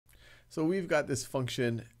So we've got this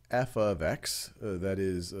function f of x that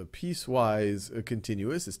is piecewise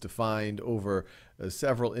continuous. It's defined over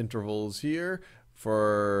several intervals here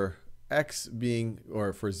for x being,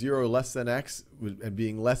 or for 0 less than x and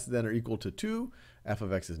being less than or equal to 2, f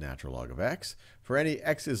of x is natural log of x. For any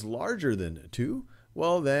x is larger than 2,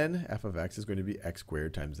 well then f of x is going to be x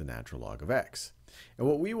squared times the natural log of x. And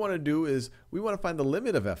what we want to do is we want to find the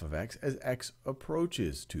limit of f of x as x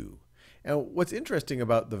approaches 2. And what's interesting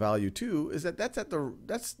about the value 2 is that that's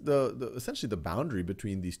essentially the boundary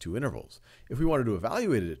between these two intervals. If we wanted to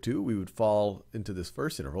evaluate it at 2, we would fall into this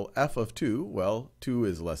first interval, f of 2. Well, 2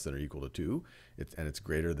 is less than or equal to 2, and it's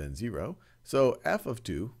greater than 0. So f of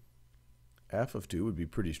 2 would be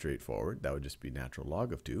pretty straightforward. That would just be natural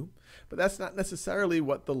log of 2. But that's not necessarily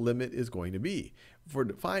what the limit is going to be.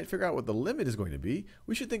 To figure out what the limit is going to be,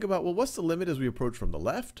 we should think about, well, what's the limit as we approach from the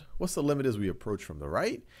left? What's the limit as we approach from the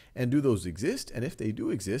right? And do those exist? And if they do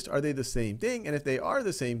exist, are they the same thing? And if they are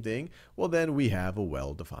the same thing, well, then we have a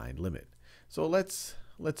well-defined limit. So let's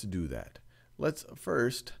do that. Let's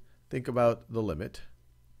first think about the limit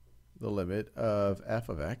of f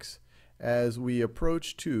of x as we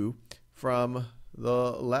approach 2 from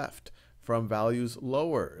the left, from values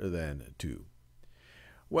lower than 2.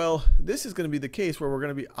 Well, this is going to be the case where we're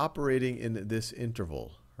going to be operating in this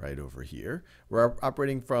interval right over here. We're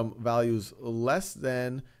operating from values less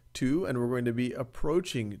than 2, and we're going to be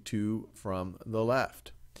approaching 2 from the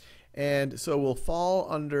left. And so we'll fall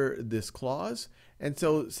under this clause. And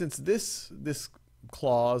so since this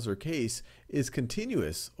clause or case is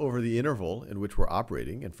continuous over the interval in which we're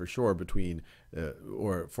operating, and for sure between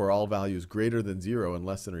or for all values greater than 0 and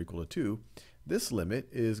less than or equal to 2, this limit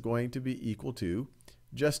is going to be equal to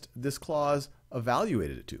just this clause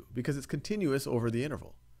evaluated at 2, because it's continuous over the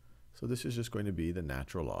interval. So this is just going to be the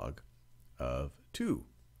natural log of 2.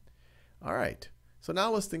 All right, so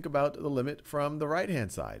now let's think about the limit from the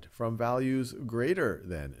right-hand side, from values greater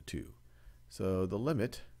than 2. So the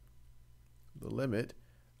limit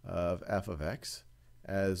of f of x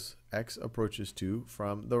as x approaches 2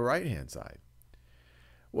 from the right-hand side.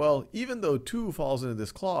 Well, even though 2 falls into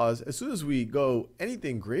this clause, as soon as we go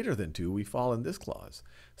anything greater than 2, we fall in this clause.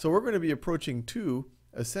 So we're going to be approaching 2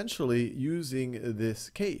 essentially using this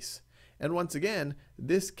case. And once again,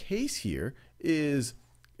 this case here is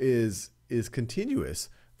continuous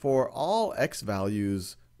for all x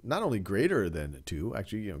values not only greater than 2,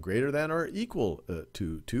 actually greater than or equal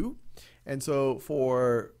to 2. And so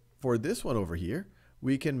for this one over here,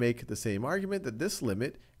 we can make the same argument that this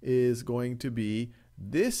limit is going to be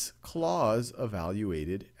this clause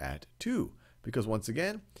evaluated at 2. Because once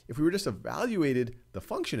again, if we were just evaluated the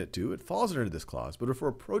function at 2, it falls under this clause. But if we're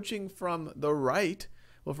approaching from the right,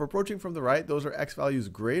 well, if we're approaching from the right, those are x values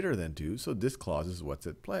greater than 2, so this clause is what's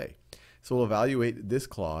at play. So we'll evaluate this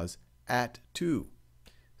clause at 2.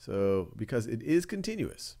 So because it is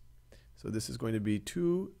continuous. So this is going to be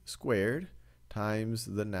 2 squared times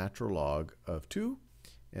the natural log of 2.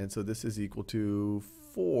 And so this is equal to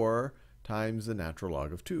 4 times the natural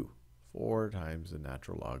log of 2. 4 times the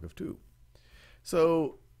natural log of 2.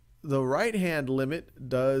 So the right-hand limit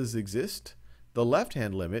does exist. The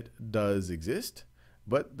left-hand limit does exist.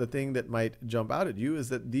 But the thing that might jump out at you is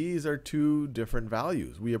that these are two different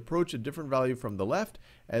values. We approach a different value from the left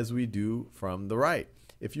as we do from the right.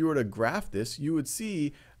 If you were to graph this, you would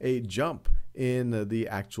see a jump in the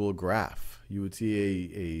actual graph. You would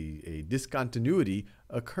see a discontinuity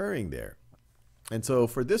occurring there. And so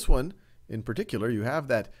for this one in particular, you have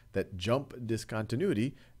that jump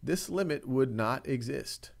discontinuity. This limit would not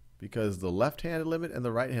exist because the left-hand limit and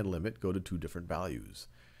the right-hand limit go to two different values.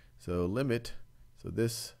 So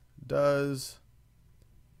this does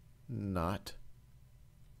not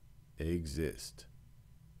exist.